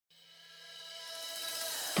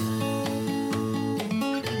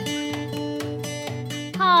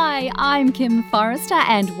Hi, I'm Kim Forrester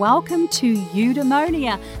and welcome to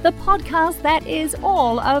Eudaimonia, the podcast that is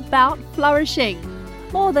all about flourishing.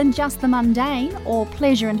 More than just the mundane or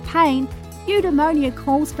pleasure and pain, Eudaimonia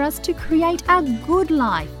calls for us to create a good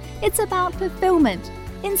life. It's about fulfillment,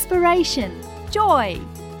 inspiration, joy.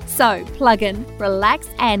 So plug in,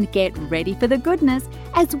 relax and get ready for the goodness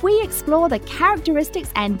as we explore the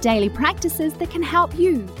characteristics and daily practices that can help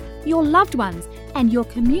you, your loved ones and your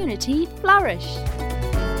community flourish.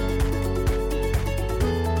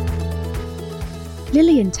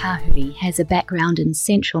 Lillian Tahuri has a background in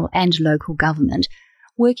central and local government,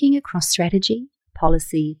 working across strategy,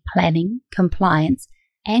 policy, planning, compliance,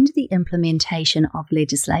 and the implementation of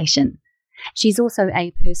legislation. She's also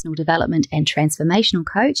a personal development and transformational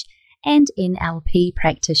coach and NLP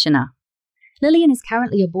practitioner. Lillian is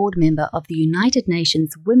currently a board member of the United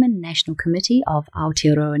Nations Women National Committee of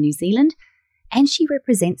Aotearoa, New Zealand, and she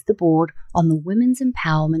represents the board on the Women's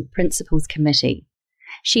Empowerment Principles Committee.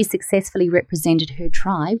 She successfully represented her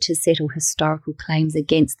tribe to settle historical claims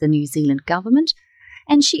against the New Zealand government,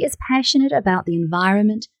 and she is passionate about the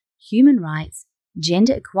environment, human rights,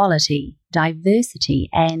 gender equality, diversity,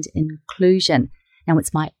 and inclusion. Now,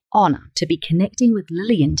 it's my honour to be connecting with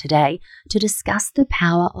Lillian today to discuss the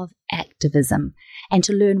power of activism and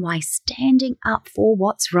to learn why standing up for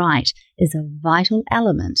what's right is a vital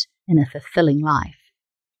element in a fulfilling life.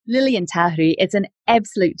 Lillian Tahuri, it's an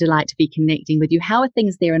absolute delight to be connecting with you. How are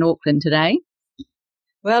things there in Auckland today?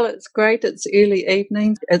 Well, it's great. It's early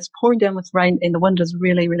evening. It's pouring down with rain and the wind is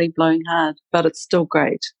really, really blowing hard, but it's still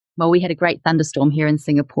great. Well, we had a great thunderstorm here in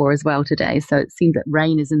Singapore as well today, so it seems that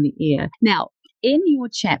rain is in the air. Now, in your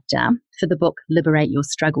chapter for the book Liberate Your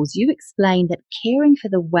Struggles, you explain that caring for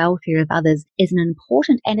the welfare of others is an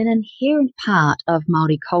important and an inherent part of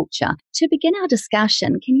Māori culture. To begin our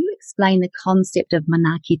discussion, can you explain the concept of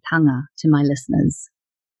manaakitanga to my listeners?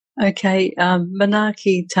 Okay,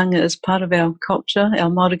 manaakitanga is part of our culture, our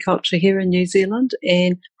Māori culture here in New Zealand,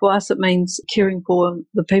 and for us it means caring for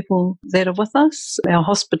the people that are with us, our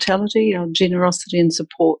hospitality, our generosity and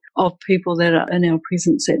support of people that are in our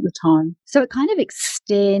presence at the time. So it kind of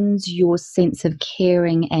extends your sense of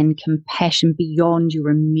caring and compassion beyond your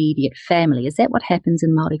immediate family. Is that what happens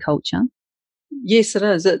in Māori culture? Yes, it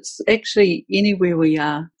is. It's actually anywhere we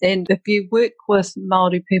are. And if you work with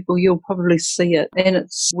Māori people, you'll probably see it. And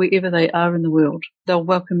it's wherever they are in the world. They'll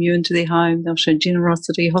welcome you into their home. They'll show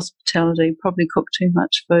generosity, hospitality, probably cook too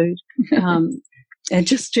much food, and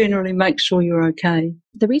just generally make sure you're okay.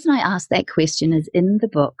 The reason I asked that question is in the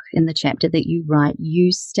book, in the chapter that you write,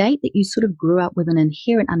 you state that you sort of grew up with an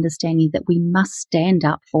inherent understanding that we must stand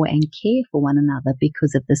up for and care for one another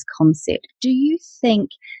because of this concept. Do you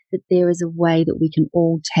think that there is a way that we can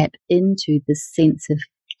all tap into this sense of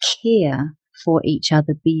care for each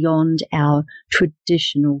other beyond our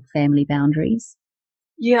traditional family boundaries?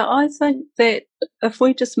 Yeah, I think that if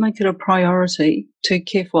we just make it a priority to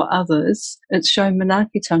care for others, it's showing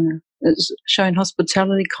manaakitanga. It's showing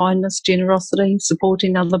hospitality, kindness, generosity,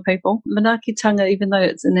 supporting other people. Manaakitanga, even though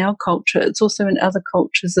it's in our culture, it's also in other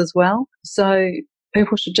cultures as well. So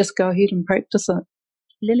people should just go ahead and practice it.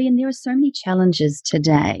 Lillian, there are so many challenges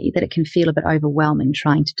today that it can feel a bit overwhelming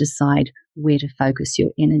trying to decide where to focus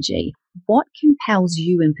your energy. What compels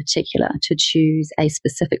you in particular to choose a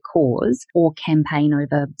specific cause or campaign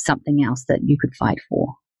over something else that you could fight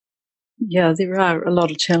for? Yeah, there are a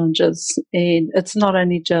lot of challenges, and it's not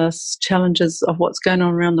only just challenges of what's going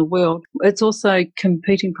on around the world, it's also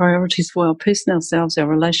competing priorities for our personal selves, our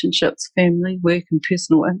relationships, family, work and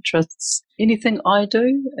personal interests. Anything I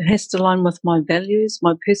do, it has to align with my values,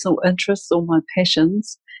 my personal interests or my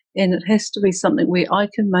passions, and it has to be something where I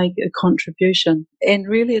can make a contribution, and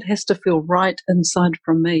really it has to feel right inside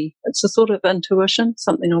from me. It's a sort of intuition,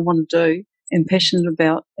 something I want to do and passionate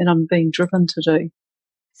about and I'm being driven to do.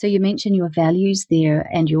 So you mentioned your values there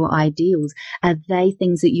and your ideals. Are they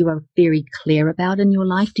things that you are very clear about in your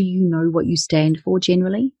life? Do you know what you stand for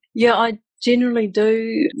generally? Yeah, I generally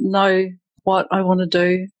do know what I want to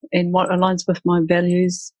do and what aligns with my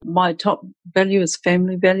values. My top value is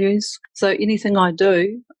family values. So anything I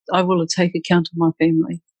do, I will take account of my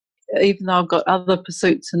family. Even though I've got other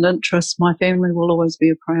pursuits and interests, my family will always be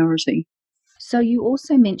a priority. So you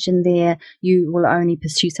also mentioned there you will only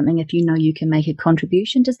pursue something if you know you can make a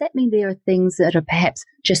contribution. Does that mean there are things that are perhaps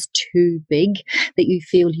just too big that you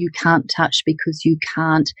feel you can't touch because you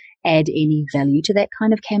can't add any value to that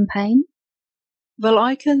kind of campaign? Well,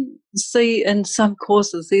 I can see in some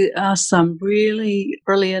causes there are some really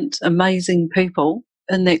brilliant, amazing people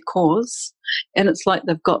in that cause, and it's like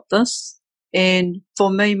they've got this. And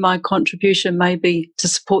for me, my contribution may be to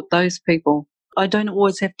support those people. I don't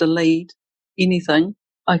always have to lead anything.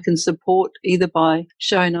 I can support either by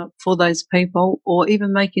showing up for those people or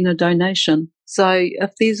even making a donation. So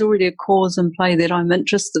if there's already a cause in play that I'm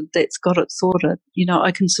interested, that's got it sorted,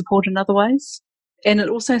 I can support in other ways. And it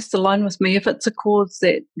also has to align with me. If it's a cause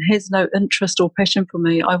that has no interest or passion for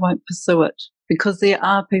me, I won't pursue it, because there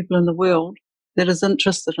are people in the world that is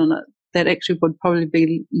interested in it that actually would probably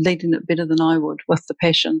be leading it better than I would with the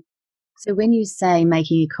passion. So when you say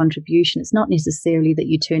making a contribution, it's not necessarily that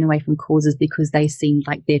you turn away from causes because they seem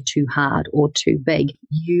like they're too hard or too big.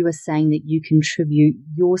 You are saying that you contribute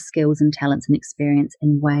your skills and talents and experience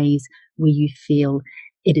in ways where you feel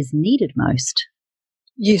it is needed most.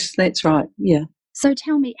 Yes, that's right. Yeah. So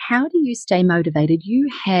tell me, how do you stay motivated? You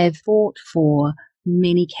have fought for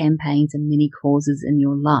many campaigns and many causes in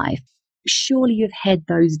your life. Surely you've had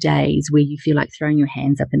those days where you feel like throwing your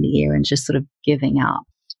hands up in the air and just sort of giving up.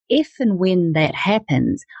 If and when that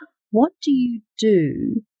happens, what do you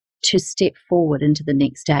do to step forward into the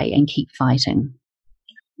next day and keep fighting?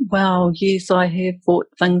 Well, yes, I have fought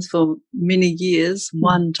things for many years.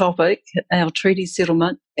 One topic, our treaty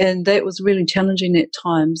settlement, and that was really challenging at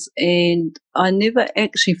times. And I never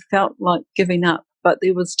actually felt like giving up, but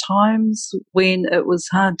there was times when it was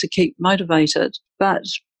hard to keep motivated. But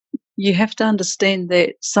you have to understand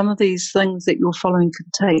that some of these things that you're following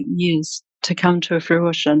could take years to come to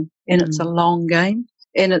fruition, and it's a long game.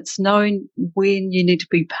 And it's knowing when you need to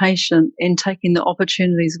be patient and taking the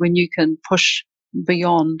opportunities when you can push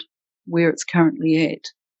beyond where it's currently at.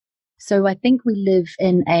 So I think we live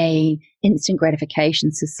in a instant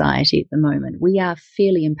gratification society at the moment. We are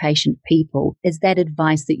fairly impatient people. Is that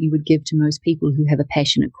advice that you would give to most people who have a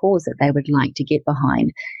passionate cause that they would like to get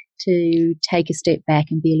behind, to take a step back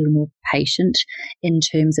and be a little more patient in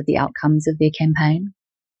terms of the outcomes of their campaign?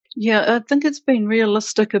 Yeah, I think it's been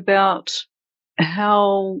realistic about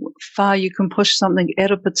how far you can push something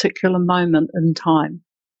at a particular moment in time.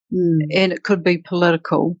 And it could be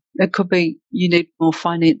political. It could be you need more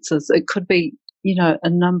finances. It could be, a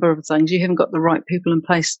number of things. You haven't got the right people in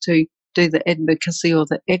place to do the advocacy or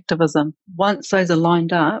the activism. Once those are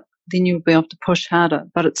lined up, then you'll be able to push harder.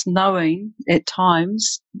 But it's knowing at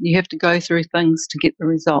times you have to go through things to get the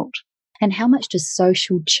result. And how much does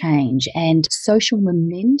social change and social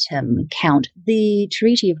momentum count? The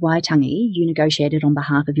Treaty of Waitangi, you negotiated on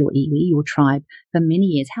behalf of your iwi, your tribe, for many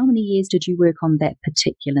years. How many years did you work on that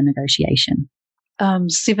particular negotiation?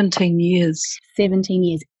 17 years. 17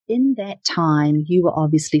 years. In that time, you were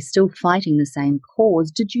obviously still fighting the same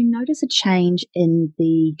cause. Did you notice a change in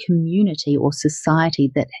the community or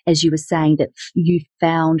society that, as you were saying, that you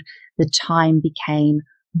found the time became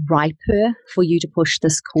riper for you to push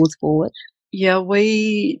this cause forward? Yeah,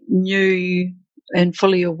 we knew and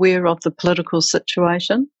fully aware of the political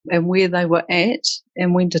situation and where they were at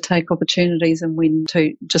and when to take opportunities and when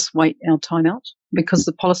to just wait our time out, because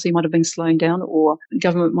the policy might have been slowing down or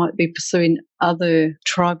government might be pursuing other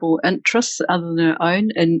tribal interests other than our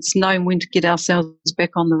own, and it's knowing when to get ourselves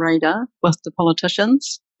back on the radar with the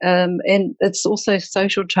politicians. And it's also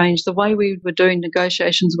social change. The way we were doing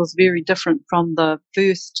negotiations was very different from the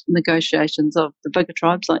first negotiations of the bigger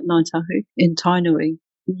tribes like Ngāi Tahu and Tainui.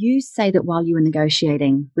 You say that while you were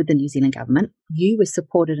negotiating with the New Zealand government, you were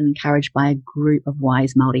supported and encouraged by a group of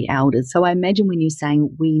wise Māori elders. So I imagine when you're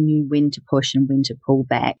saying we knew when to push and when to pull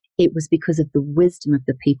back, it was because of the wisdom of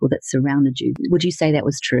the people that surrounded you. Would you say that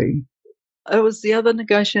was true? It was the other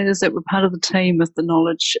negotiators that were part of the team with the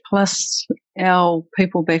knowledge, plus our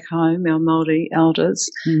people back home, our Māori elders,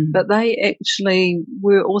 but they actually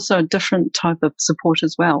were also a different type of support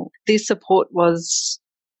as well. Their support was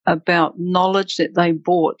about knowledge that they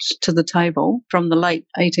brought to the table from the late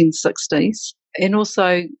 1860s. And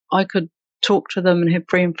also I could talk to them and have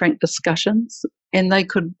free and frank discussions, and they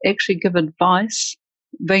could actually give advice,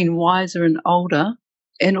 being wiser and older,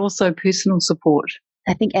 and also personal support.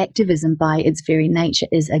 I think activism by its very nature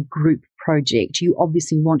is a group project. You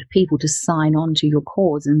obviously want people to sign on to your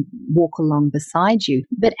cause and walk along beside you.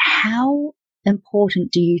 But how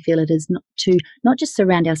important do you feel it is not just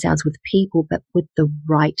surround ourselves with people, but with the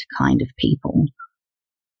right kind of people?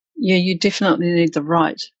 Yeah, you definitely need the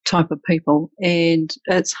right type of people. And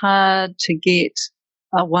it's hard to get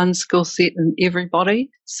one skill set in everybody.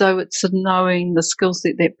 So it's knowing the skill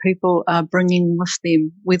set that people are bringing with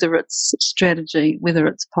them, whether it's strategy, whether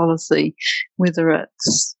it's policy, whether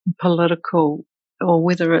it's political, or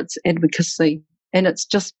whether it's advocacy. And it's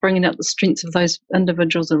just bringing out the strengths of those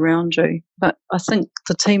individuals around you. But I think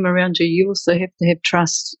the team around you, you also have to have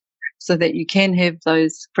trust. so that you can have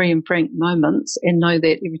those free and frank moments and know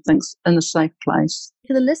that everything's in a safe place.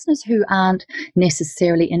 For the listeners who aren't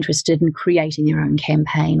necessarily interested in creating their own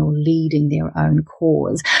campaign or leading their own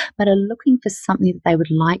cause, but are looking for something that they would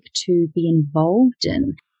like to be involved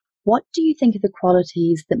in, what do you think are the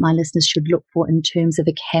qualities that my listeners should look for in terms of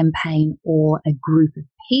a campaign or a group of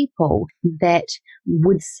people that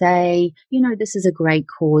would say, this is a great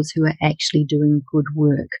cause, who are actually doing good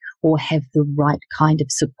work or have the right kind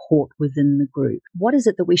of support within the group? What is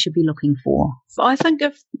it that we should be looking for? I think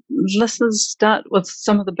if listeners start with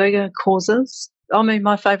some of the bigger causes,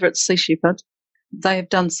 my favourite's Sea Shepherd. They have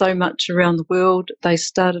done so much around the world. They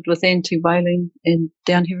started with anti-whaling and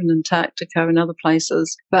down here in Antarctica and other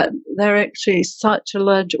places, but they're actually such a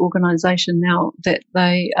large organisation now that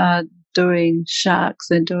they are doing sharks,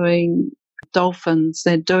 they're doing dolphins,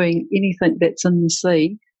 they're doing anything that's in the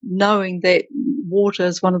sea, knowing that water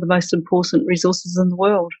is one of the most important resources in the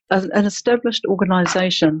world. An established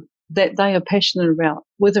organisation that they are passionate about,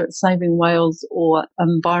 whether it's saving whales or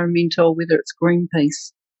environmental, whether it's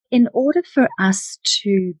Greenpeace. In order for us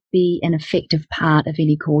to be an effective part of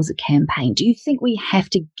any cause or campaign, do you think we have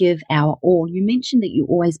to give our all? You mentioned that you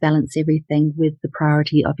always balance everything with the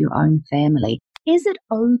priority of your own family. Is it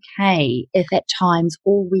okay if at times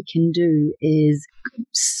all we can do is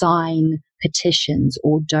sign petitions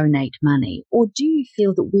or donate money? Or do you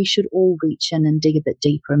feel that we should all reach in and dig a bit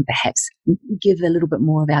deeper and perhaps give a little bit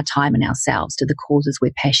more of our time and ourselves to the causes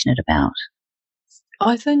we're passionate about?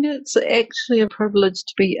 I think it's actually a privilege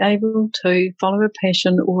to be able to follow a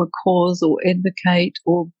passion or a cause or advocate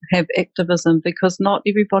or have activism, because not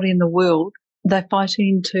everybody in the world, they're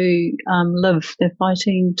fighting to live. They're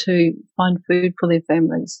fighting to find food for their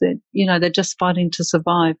families. They're just fighting to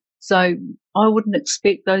survive. So I wouldn't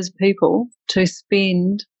expect those people to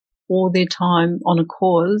spend all their time on a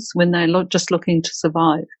cause when they're just looking to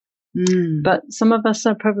survive. But some of us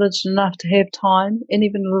are privileged enough to have time and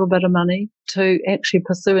even a little bit of money to actually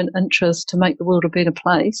pursue an interest to make the world a better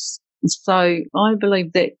place. So I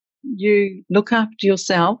believe that you look after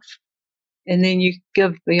yourself and then you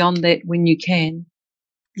give beyond that when you can.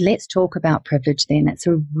 Let's talk about privilege then. It's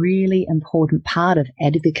a really important part of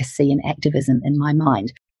advocacy and activism in my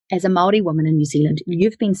mind. As a Māori woman in New Zealand,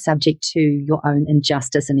 you've been subject to your own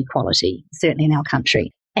injustice and equality, certainly in our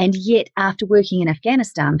country. And yet, after working in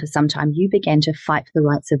Afghanistan for some time, you began to fight for the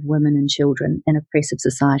rights of women and children in oppressive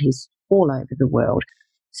societies all over the world.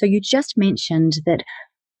 So you just mentioned that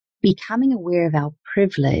becoming aware of our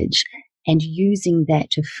privilege and using that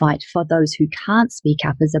to fight for those who can't speak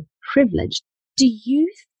up is a privilege. Do you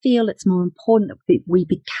feel it's more important that we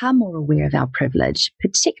become more aware of our privilege,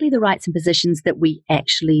 particularly the rights and positions that we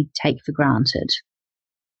actually take for granted?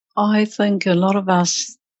 I think a lot of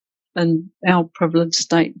us in our privileged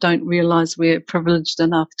state don't realise we're privileged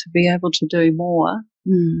enough to be able to do more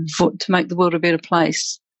to make the world a better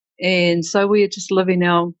place. And so we're just living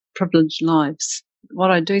our privileged lives. What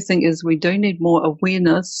I do think is we do need more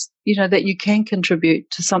awareness, that you can contribute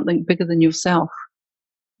to something bigger than yourself.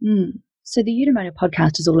 So the Eudaimonia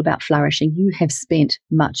podcast is all about flourishing. You have spent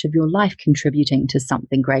much of your life contributing to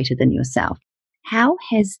something greater than yourself. How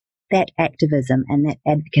has that activism and that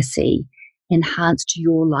advocacy enhanced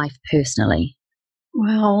your life personally?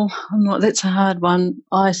 Well, that's a hard one.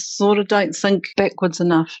 I sort of don't think backwards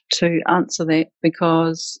enough to answer that,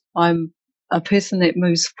 because I'm a person that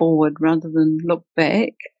moves forward rather than look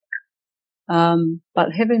back.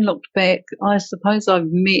 But having looked back, I suppose I've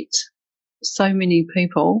met so many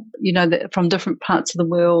people, that from different parts of the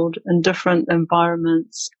world and different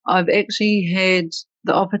environments. I've actually had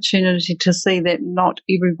the opportunity to see that not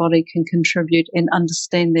everybody can contribute and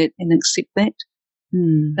understand that and accept that.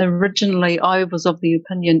 Originally, I was of the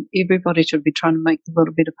opinion everybody should be trying to make the world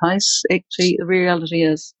a better place. Actually, the reality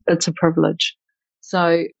is it's a privilege.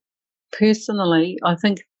 So personally, I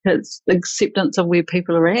think it's acceptance of where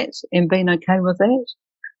people are at and being okay with that,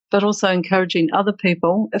 but also encouraging other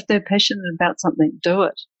people, if they're passionate about something, do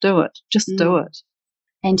it, just do it.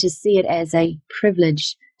 And to see it as a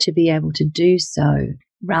privilege to be able to do so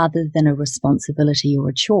rather than a responsibility or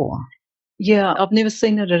a chore. Yeah, I've never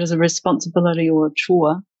seen it as a responsibility or a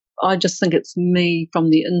chore. I just think it's me from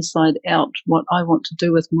the inside out, what I want to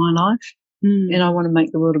do with my life. And I want to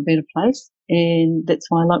make the world a better place. And that's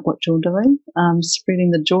why I like what you're doing, spreading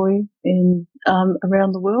the joy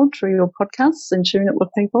around the world through your podcasts and sharing it with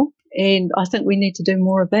people. And I think we need to do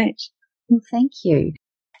more of that. Well, thank you.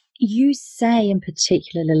 You say in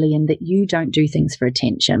particular, Lillian, that you don't do things for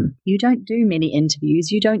attention. You don't do many interviews.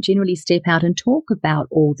 You don't generally step out and talk about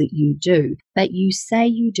all that you do, but you say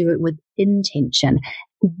you do it with intention.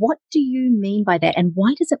 What do you mean by that, and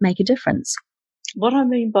why does it make a difference? What I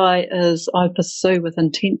mean by is I pursue with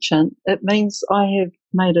intention. It means I have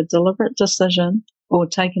made a deliberate decision or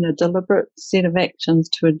taken a deliberate set of actions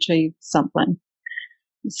to achieve something.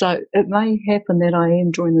 So it may happen that I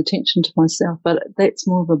am drawing attention to myself, but that's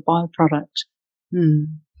more of a byproduct.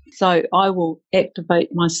 So I will activate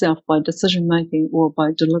myself by decision making or by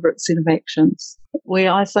deliberate set of actions,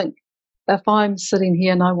 where I think if I'm sitting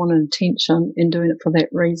here and I want an intention and doing it for that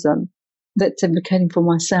reason, that's advocating for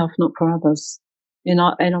myself, not for others. And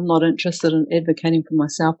I'm not interested in advocating for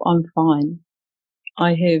myself. I'm fine. I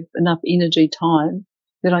have enough energy, time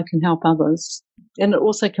that I can help others. And it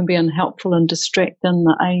also can be unhelpful and distract in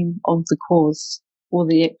the aim of the cause or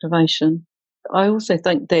the activation. I also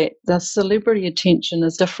think that the celebrity attention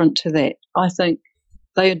is different to that. I think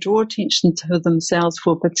they draw attention to themselves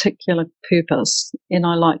for a particular purpose, and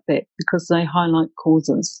I like that because they highlight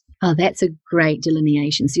causes. Oh, that's a great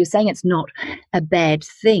delineation. So you're saying it's not a bad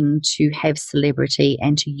thing to have celebrity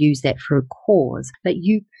and to use that for a cause, but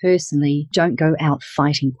you personally don't go out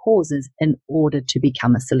fighting causes in order to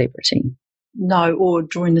become a celebrity. No, or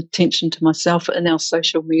drawing attention to myself in our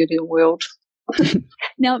social media world.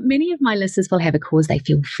 Now, many of my listeners will have a cause they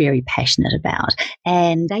feel very passionate about,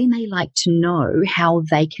 and they may like to know how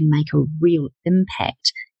they can make a real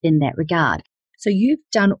impact in that regard. So you've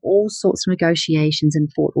done all sorts of negotiations and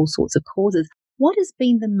fought all sorts of causes. What has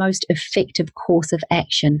been the most effective course of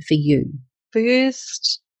action for you?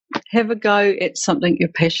 First, have a go at something you're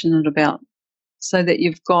passionate about so that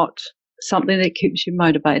you've got something that keeps you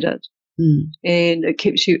motivated and it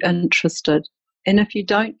keeps you interested. And if you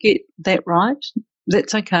don't get that right,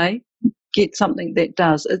 that's okay. Get something that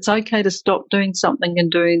does. It's okay to stop doing something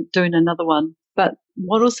and doing another one. But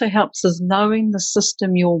what also helps is knowing the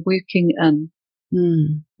system you're working in.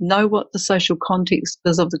 Know what the social context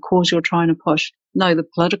is of the cause you're trying to push. Know the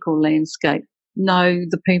political landscape. Know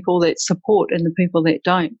the people that support and the people that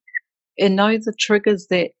don't. And know the triggers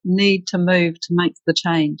that need to move to make the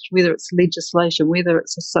change, whether it's legislation, whether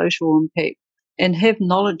it's a social impact. And have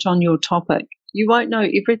knowledge on your topic. You won't know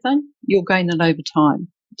everything. You'll gain it over time.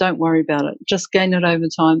 Don't worry about it. Just gain it over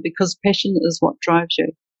time because passion is what drives you.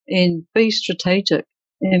 And be strategic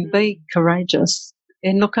and be courageous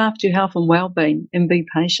and look after your health and well-being and be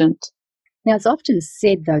patient. Now, it's often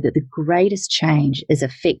said, though, that the greatest change is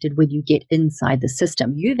effected when you get inside the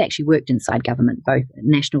system. You've actually worked inside government, both at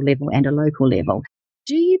national level and a local level.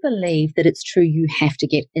 Do you believe that it's true you have to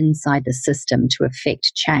get inside the system to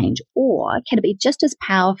affect change? Or can it be just as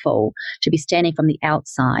powerful to be standing from the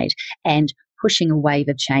outside and pushing a wave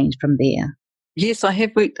of change from there? Yes, I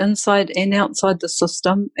have worked inside and outside the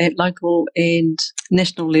system at local and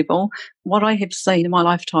national level. What I have seen in my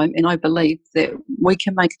lifetime, and I believe that we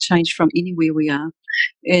can make a change from anywhere we are.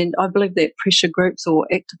 And I believe that pressure groups or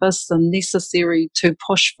activists are necessary to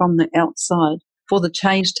push from the outside for the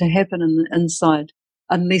change to happen in the inside,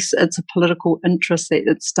 unless it's a political interest that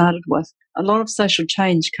it started with. A lot of social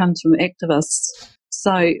change comes from activists.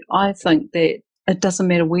 So I think that it doesn't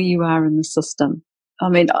matter where you are in the system. I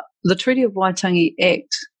mean, the Treaty of Waitangi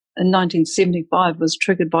Act in 1975 was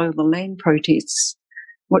triggered by all the land protests,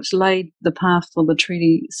 which laid the path for the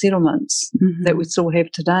treaty settlements that we still have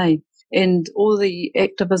today. And all the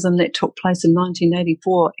activism that took place in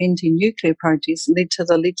 1984, anti-nuclear protests, led to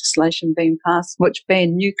the legislation being passed, which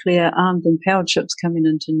banned nuclear armed and powered ships coming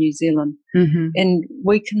into New Zealand. And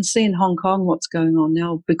we can see in Hong Kong what's going on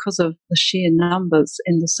now because of the sheer numbers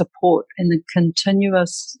and the support and the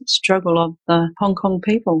continuous struggle of the Hong Kong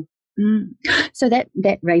people. So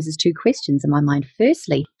that raises two questions in my mind.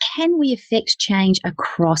 Firstly, can we affect change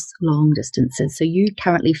across long distances? So you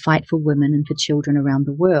currently fight for women and for children around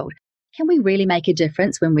the world. Can we really make a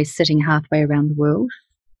difference when we're sitting halfway around the world?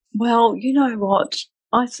 Well, you know what?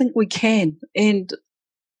 I think we can. And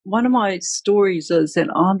one of my stories is that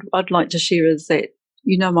I'd like to share is that,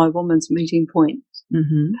 you know, my Women's Meeting Point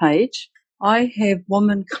page. I have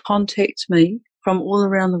women contact me from all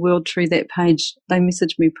around the world through that page. They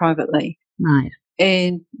message me privately. Right.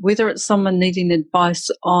 And whether it's someone needing advice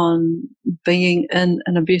on being in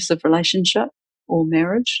an abusive relationship or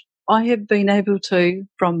marriage, I have been able to,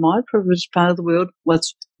 from my privileged part of the world, with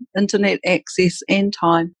internet access and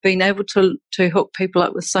time, been able to hook people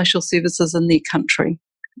up with social services in their country.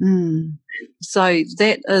 So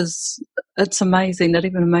it's amazing. It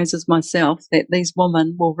even amazes myself that these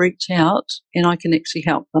women will reach out and I can actually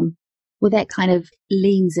help them. Well, that kind of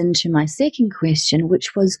leans into my second question,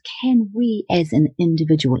 which was, can we as an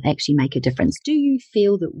individual actually make a difference? Do you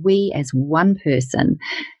feel that we as one person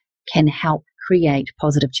can help create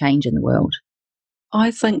positive change in the world?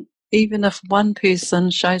 I think even if one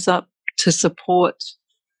person shows up to support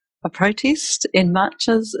a protest and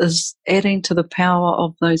marches is adding to the power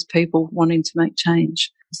of those people wanting to make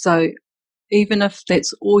change. So even if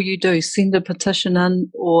that's all you do, send a petition in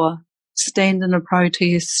or stand in a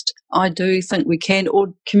protest, I do think we can,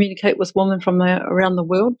 or communicate with women from around the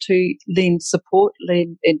world to lend support,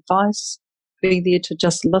 lend advice, be there to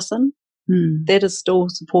just listen. That is still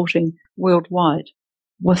supporting worldwide.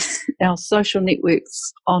 With our social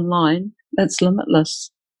networks online, it's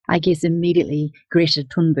limitless. I guess immediately Greta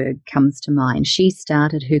Thunberg comes to mind. She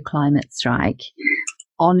started her climate strike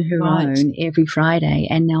on her own every Friday,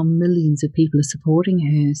 and now millions of people are supporting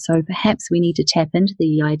her. So perhaps we need to tap into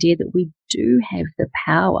the idea that we do have the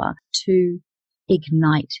power to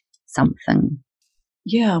ignite something.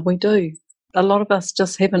 Yeah, we do. A lot of us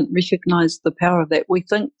just haven't recognised the power of that. We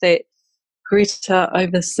think that Greta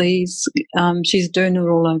overseas, she's doing it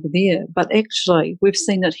all over there. But actually, we've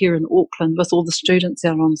seen it here in Auckland with all the students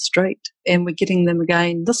out on the street, and we're getting them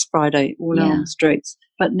again this Friday all out on the streets.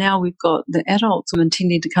 But now we've got the adults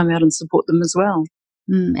intending to come out and support them as well.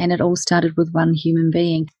 And it all started with one human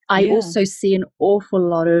being. I also see an awful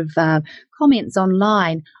lot of comments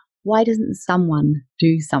online. Why doesn't someone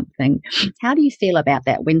do something? How do you feel about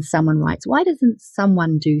that when someone writes, why doesn't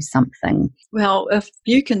someone do something? Well, if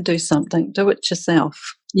you can do something, do it yourself.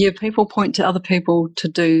 Yeah, people point to other people to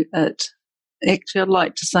do it. Actually, I'd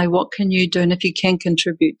like to say, what can you do? And if you can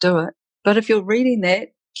contribute, do it. But if you're reading that,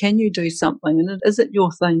 can you do something? And is it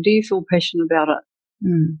your thing? Do you feel passionate about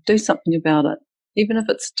it? Do something about it. Even if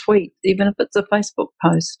it's a tweet, even if it's a Facebook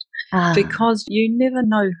post. Because you never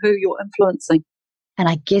know who you're influencing. And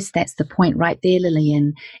I guess that's the point right there,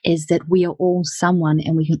 Lillian, is that we are all someone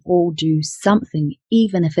and we can all do something,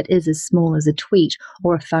 even if it is as small as a tweet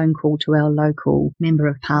or a phone call to our local member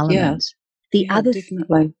of parliament.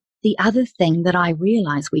 Definitely. The other thing that I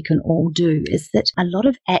realise we can all do is that a lot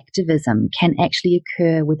of activism can actually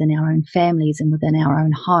occur within our own families and within our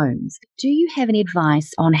own homes. Do you have any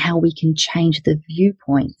advice on how we can change the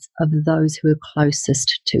viewpoints of those who are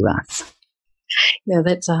closest to us? Yeah,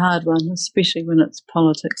 that's a hard one, especially when it's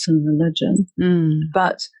politics and religion.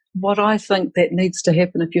 But what I think that needs to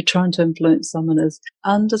happen if you're trying to influence someone is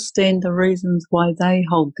understand the reasons why they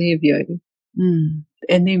hold their view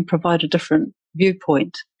and then provide a different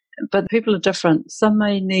viewpoint. But people are different. Some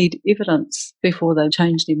may need evidence before they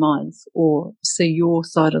change their minds or see your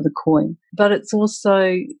side of the coin. But it's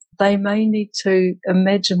also, they may need to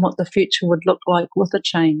imagine what the future would look like with a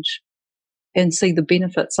change and see the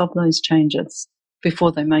benefits of those changes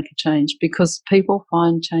before they make a change, because people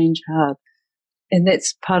find change hard. And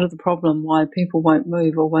that's part of the problem why people won't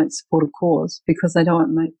move or won't support a cause, because they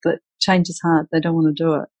don't make the change is hard. They don't want to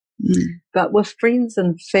do it. But with friends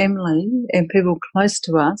and family and people close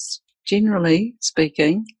to us, generally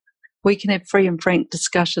speaking, we can have free and frank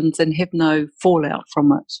discussions and have no fallout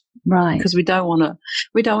from it. Right. Because we don't want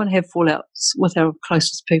to have fallouts with our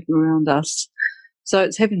closest people around us. So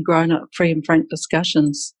it's having grown up free and frank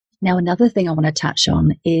discussions. Now, another thing I want to touch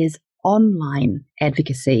on is online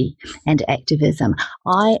advocacy and activism.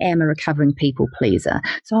 I am a recovering people pleaser,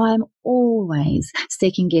 so I'm always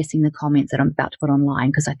second guessing the comments that I'm about to put online,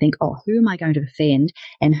 because I think, who am I going to offend,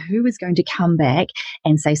 and who is going to come back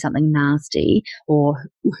and say something nasty, or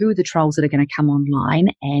who are the trolls that are going to come online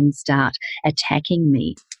and start attacking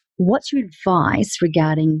me? What's your advice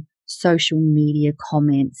regarding social media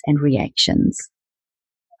comments and reactions?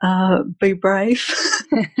 Be brave,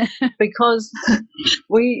 because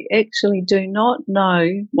we actually do not know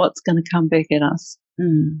what's going to come back at us.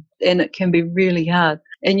 And it can be really hard.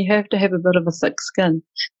 And you have to have a bit of a thick skin.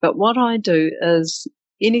 But what I do is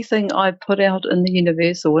anything I put out in the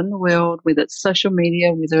universe or in the world, whether it's social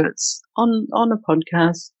media, whether it's on a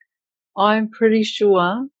podcast, I'm pretty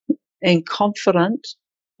sure and confident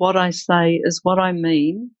what I say is what I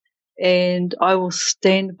mean. And I will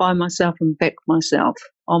stand by myself and back myself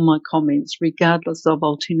on my comments, regardless of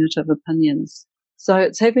alternative opinions. So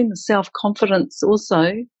it's having the self-confidence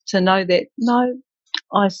also to know that, no,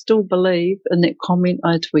 I still believe in that comment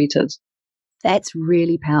I tweeted. That's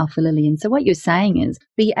really powerful, Lillian. So what you're saying is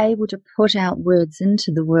be able to put out words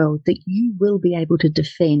into the world that you will be able to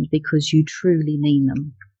defend because you truly mean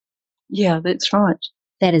them. Yeah, that's right.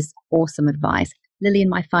 That is awesome advice. Lillian,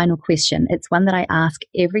 my final question. It's one that I ask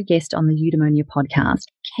every guest on the Eudaimonia podcast.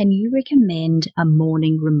 Can you recommend a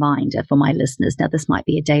morning reminder for my listeners? Now, this might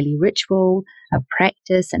be a daily ritual, a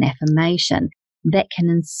practice, an affirmation that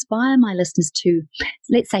can inspire my listeners to,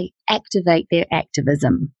 let's say, activate their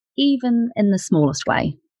activism, even in the smallest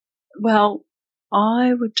way. Well,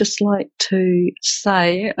 I would just like to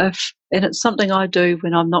say, and it's something I do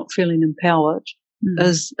when I'm not feeling empowered,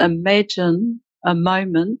 is imagine a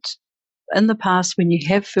moment in the past, when you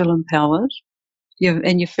have felt empowered,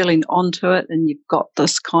 and you're feeling onto it, and you've got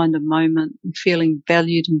this kind of moment, and feeling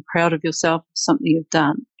valued and proud of yourself for something you've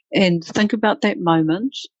done, and think about that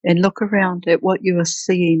moment and look around at what you are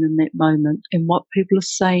seeing in that moment and what people are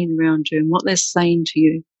saying around you and what they're saying to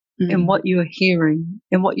you and what you are hearing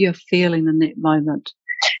and what you're feeling in that moment.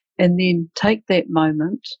 And then take that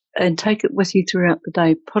moment and take it with you throughout the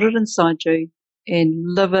day. Put it inside you and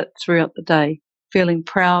live it throughout the day, feeling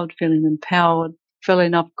proud, feeling empowered,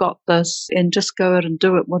 feeling I've got this, and just go out and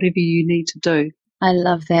do it, whatever you need to do. I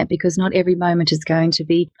love that, because not every moment is going to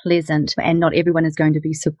be pleasant and not everyone is going to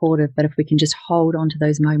be supportive. But if we can just hold on to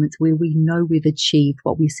those moments where we know we've achieved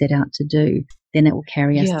what we set out to do, then it will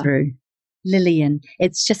carry us through. Lillian,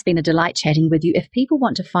 it's just been a delight chatting with you. If people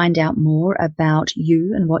want to find out more about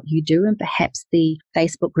you and what you do and perhaps the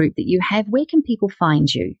Facebook group that you have, where can people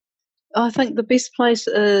find you? I think the best place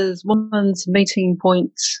is Women's Meeting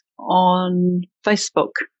Points on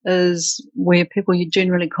Facebook is where people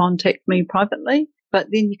generally contact me privately, but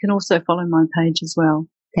then you can also follow my page as well.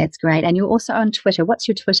 That's great. And you're also on Twitter. What's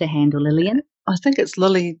your Twitter handle, Lillian? I think it's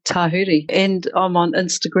Lily Tahuri, and I'm on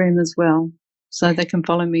Instagram as well. So they can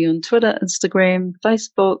follow me on Twitter, Instagram,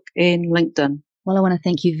 Facebook, and LinkedIn. Well, I want to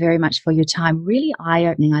thank you very much for your time. Really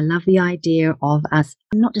eye-opening. I love the idea of us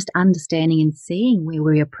not just understanding and seeing where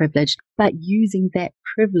we are privileged, but using that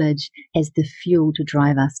privilege as the fuel to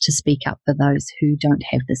drive us to speak up for those who don't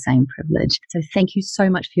have the same privilege. So thank you so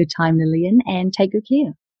much for your time, Lillian, and take good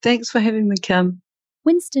care. Thanks for having me, Kim.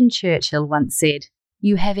 Winston Churchill once said,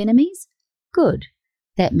 "You have enemies? Good.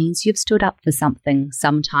 That means you've stood up for something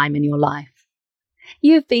sometime in your life."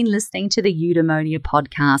 You've been listening to the Eudaimonia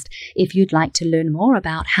podcast. If you'd like to learn more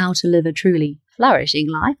about how to live a truly flourishing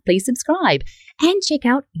life, please subscribe and check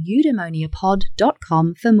out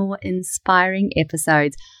eudaimoniapod.com for more inspiring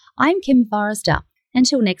episodes. I'm Kim Forrester.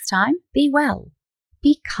 Until next time, be well,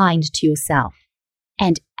 be kind to yourself,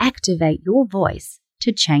 and activate your voice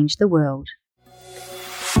to change the world.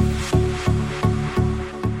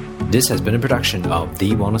 This has been a production of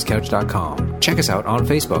TheWellnessCouch.com. Check us out on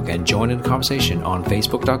Facebook and join in the conversation on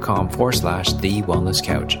Facebook.com/The Wellness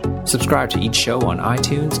Couch. Subscribe to each show on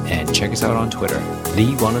iTunes and check us out on Twitter.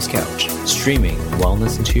 The Wellness Couch, streaming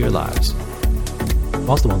wellness into your lives.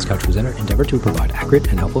 Whilst the Wellness Couch presenter endeavor to provide accurate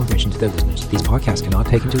and helpful information to their listeners, these podcasts cannot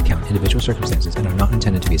take into account individual circumstances and are not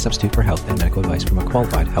intended to be a substitute for health and medical advice from a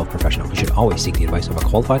qualified health professional. You should always seek the advice of a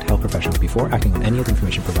qualified health professional before acting on any of the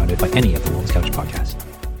information provided by any of the Wellness Couch podcasts.